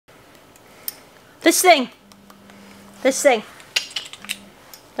This thing. Let's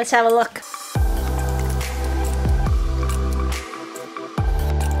have a look.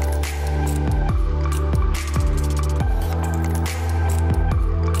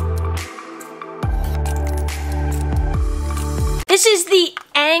 This is the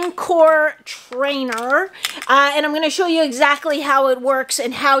Ancore Trainer, and I'm going to show you exactly how it works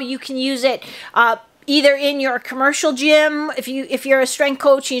and how you can use it either in your commercial gym, if you're a strength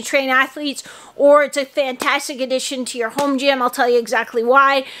coach and you train athletes, or it's a fantastic addition to your home gym. I'll tell you exactly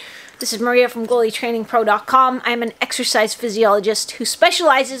why. This is Maria from GoalieTrainingPro.com. I'm an exercise physiologist who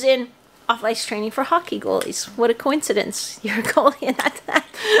specializes in off-ice training for hockey goalies. What a coincidence. You're a goalie and that's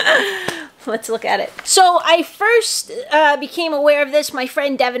that. Let's look at it. So I first became aware of this. My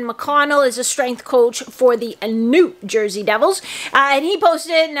friend Devin McConnell is a strength coach for the New Jersey Devils. And he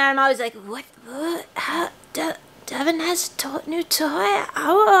posted it and I was like, what? Devin has a new toy?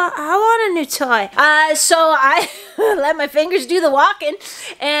 I want a new toy. So I let my fingers do the walking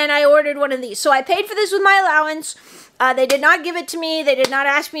and I ordered one of these. So I paid for this with my allowance. They did not give it to me. They did not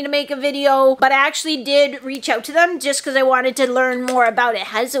ask me to make a video, but I actually did reach out to them just because I wanted to learn more about it.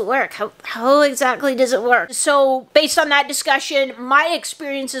 How does it work? How exactly does it work? So based on that discussion, my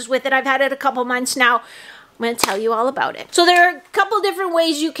experiences with it, I've had it a couple months now. I'm going to tell you all about it. So there are a couple different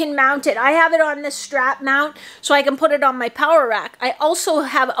ways you can mount it. I have it on this strap mount so I can put it on my power rack. I also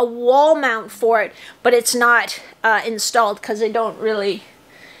have a wall mount for it, but it's not installed because I don't really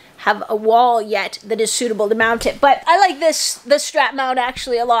have a wall yet that is suitable to mount it. But I like this strap mount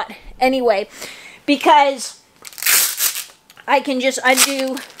actually a lot anyway, because I can just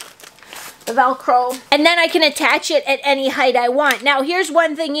undo the Velcro and then I can attach it at any height I want. Now here's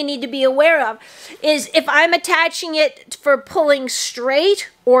one thing you need to be aware of, is if I'm attaching it for pulling straight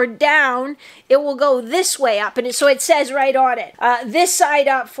or down, it will go this way up, and so it says right on it, this side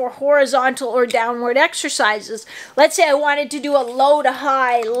up for horizontal or downward exercises. Let's say I wanted to do a low to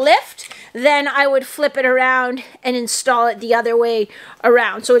high lift, then I would flip it around and install it the other way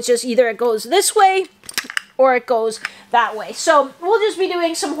around. So it's just either it goes this way or it goes that way. So we'll just be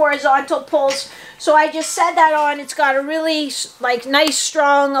doing some horizontal pulls. So I just set that on. It's got a really nice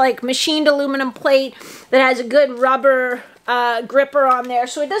strong machined aluminum plate that has a good rubber gripper on there,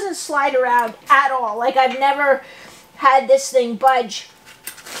 so it doesn't slide around at all. I've never had this thing budge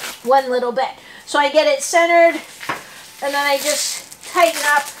one little bit. So I get it centered and then I just tighten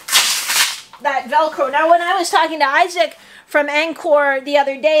up that Velcro. Now when I was talking to Isaac from Ancore the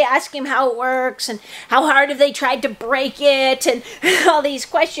other day, asking him how it works and how hard have they tried to break it and all these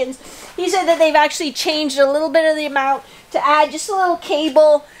questions, he said that they've actually changed a little bit of the amount to add just a little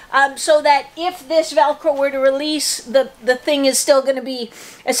cable, so that if this Velcro were to release, the thing is still going to be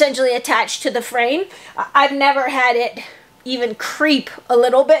essentially attached to the frame. I've never had it even creep a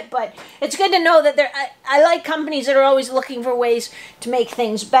little bit, but it's good to know that I like companies that are always looking for ways to make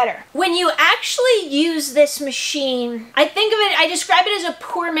things better. When you actually use this machine, I describe it as a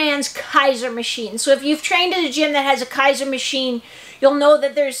poor man's Keiser machine. So if you've trained at a gym that has a Keiser machine, you'll know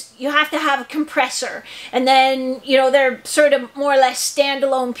that you have to have a compressor, and then they're sort of more or less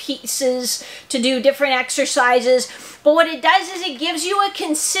standalone pieces to do different exercises. But what it does is it gives you a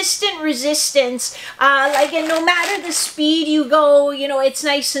consistent resistance, and no matter the speed you go, it's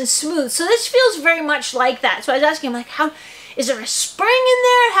nice and smooth. So this feels very much like that. So I was asking him, how is there a spring in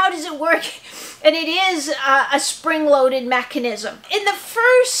there? How does it work? And it is a spring-loaded mechanism. In the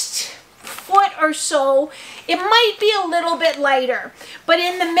first foot or so, it might be a little bit lighter, but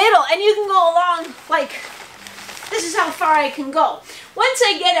in the middle, and you can go along this is how far I can go. Once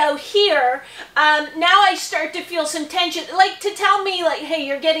I get out here, now I start to feel some tension, to tell me hey,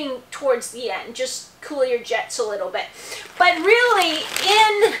 you're getting towards the end, just cool your jets a little bit. But really,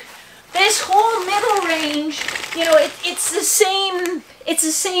 in this whole middle range, it's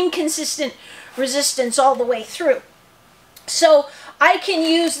the same consistent resistance all the way through. So I can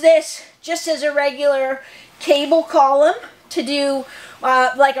use this just as a regular cable column to do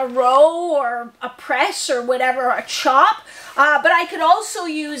a row or a press or whatever, a chop. But I could also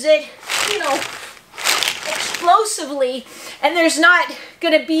use it, explosively, and there's not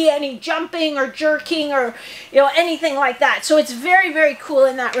going to be any jumping or jerking or anything like that. So it's very, very cool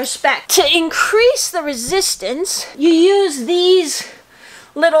in that respect. To increase the resistance, you use these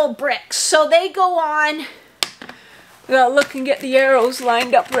little bricks. So they go on, look and get the arrows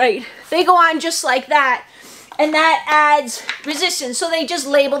lined up right. They go on just like that, and that adds resistance. So they just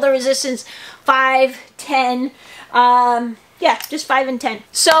label the resistance 5, 10, yeah, just 5 and 10.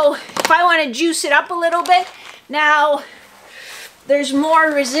 So if I want to juice it up a little bit, now there's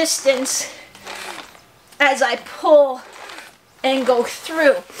more resistance as I pull and go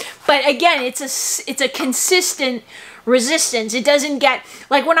through. But again, it's a consistent resistance. It doesn't get,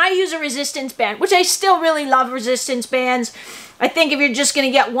 like when I use a resistance band, which I still really love resistance bands. I think if you're just going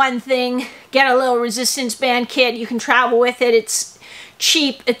to get one thing, get a little resistance band kit. You can travel with it. It's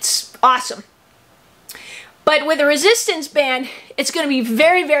cheap. It's awesome. But with a resistance band, it's going to be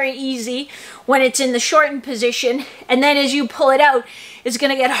very, very easy when it's in the shortened position. And then as you pull it out, it's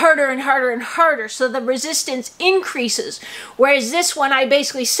going to get harder and harder and harder. So the resistance increases. Whereas this one, I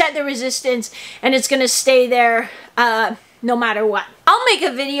basically set the resistance and it's going to stay there no matter what. I'll make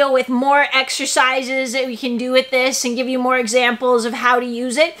a video with more exercises that we can do with this and give you more examples of how to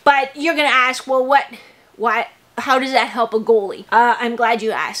use it. But you're going to ask, well, how does that help a goalie? I'm glad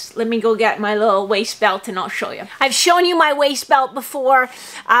you asked. Let me go get my little waist belt and I'll show you. I've shown you my waist belt before.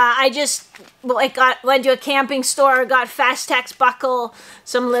 I just went to a camping store, got Fastex buckle,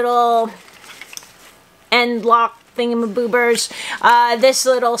 some little end lock thingamaboobers, this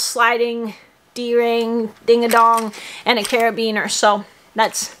little sliding D-ring, ding-a-dong, and a carabiner. So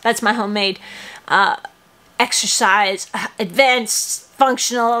that's my homemade exercise, advanced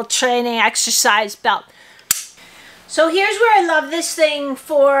functional training exercise belt. So here's where I love this thing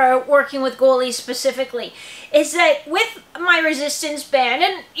for working with goalies specifically, is that with my resistance band,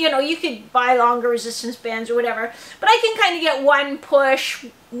 and you know, you could buy longer resistance bands or whatever, but I can kind of get one push,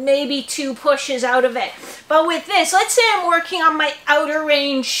 maybe two pushes out of it. But with this, let's say I'm working on my outer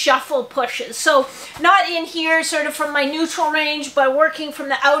range shuffle pushes. So not in here sort of from my neutral range, but working from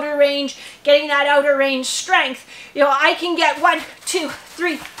the outer range, getting that outer range strength. You know, I can get 1, 2,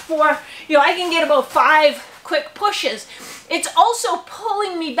 3, 4, you know, I can get about 5 quick pushes. It's also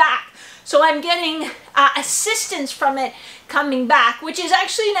pulling me back, so I'm getting assistance from it coming back, which is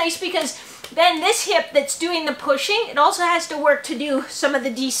actually nice because then this hip that's doing the pushing, it also has to work to do some of the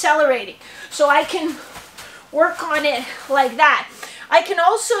decelerating, so I can work on it like that. I can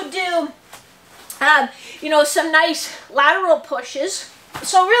also do you know, some nice lateral pushes,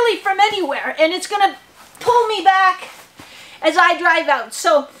 so really from anywhere, and it's gonna pull me back as I drive out.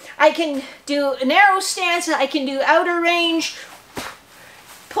 So I can do a narrow stance, I can do outer range,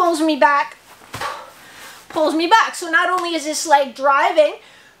 pulls me back, pulls me back. So not only is this like driving,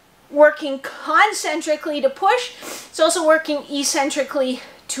 working concentrically to push, it's also working eccentrically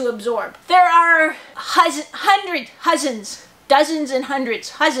to absorb. There are dozens and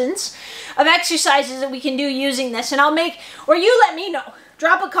hundreds of exercises that we can do using this, and I'll make, or you let me know.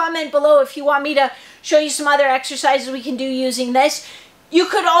 Drop a comment below if you want me to show you some other exercises we can do using this. You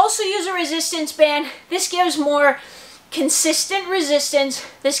could also use a resistance band. This gives more consistent resistance.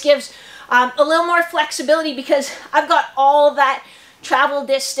 This gives a little more flexibility because I've got all that travel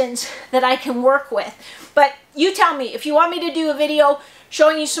distance that I can work with. But you tell me, if you want me to do a video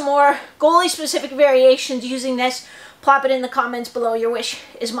showing you some more goalie-specific variations using this, plop it in the comments below. Your wish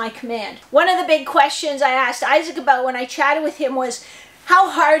is my command. One of the big questions I asked Isaac about when I chatted with him was, how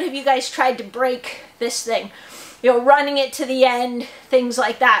hard have you guys tried to break this thing? You know, running it to the end, things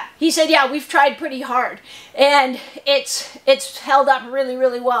like that. He said, yeah, we've tried pretty hard, and it's held up really,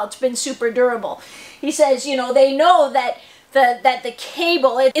 really well. It's been super durable. He says, you know, they know that the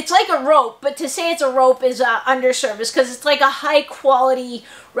cable, it's like a rope, but to say it's a rope is underservice because it's like a high quality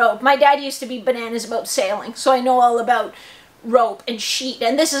rope. My dad used to be bananas about sailing, so I know all about rope and sheet,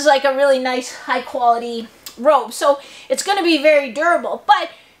 and this is like a really nice high quality rope. So it's going to be very durable,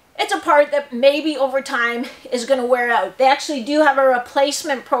 but it's a part that maybe over time is going to wear out. They actually do have a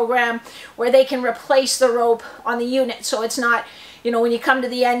replacement program where they can replace the rope on the unit, so it's not, you know, when you come to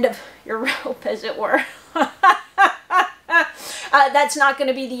the end of your rope, as it were, that's not going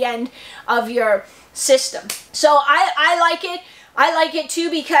to be the end of your system. So I like it. I like it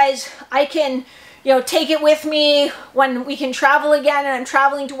too because I can, you know, take it with me when we can travel again and I'm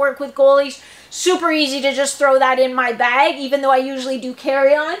traveling to work with goalies. Super easy to just throw that in my bag, even though I usually do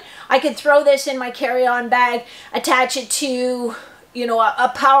carry-on. I could throw this in my carry-on bag, attach it to, you know,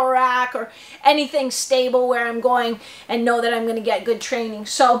 a power rack or anything stable where I'm going and know that I'm going to get good training.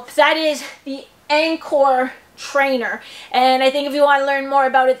 So that is the Ancore Trainer. And I think if you want to learn more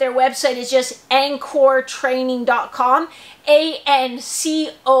about it, their website is just ancoretraining.com, A-N-C-O-R-E,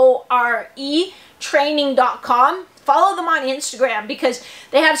 training.com. Follow them on Instagram because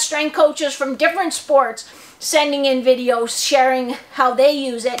they have strength coaches from different sports sending in videos, sharing how they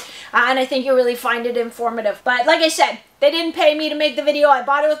use it, and I think you'll really find it informative. But like I said, They didn't pay me to make the video. I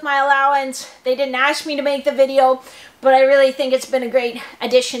bought it with my allowance. They didn't ask me to make the video, but I really think it's been a great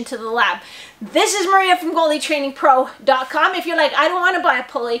addition to the lab. This is Maria from GoalieTrainingPro.com. If you're like, I don't want to buy a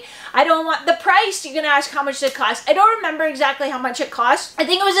pulley, I don't want the price, you're going to ask how much it costs. I don't remember exactly how much it cost. I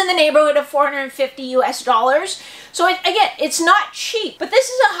think it was in the neighborhood of $450 US. So again, it's not cheap, but this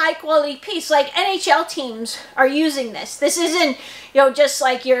is a high quality piece. Like NHL teams are using this. This isn't, you know, just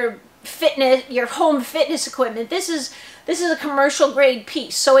like your fitness, your home fitness equipment. This is a commercial grade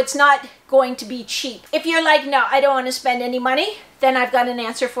piece, so it's not going to be cheap. If you're like, no, I don't want to spend any money, then I've got an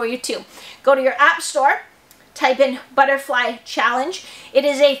answer for you too. Go to your app store, type in Butterfly Challenge. It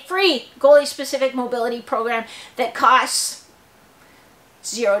is a free goalie specific mobility program that costs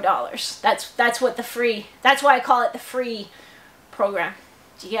 $0. That's what the free, that's why I call it the free program.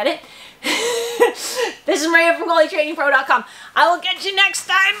 Do you get it? This is Maria from GoalieTrainingPro.com. I will get you next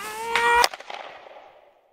time.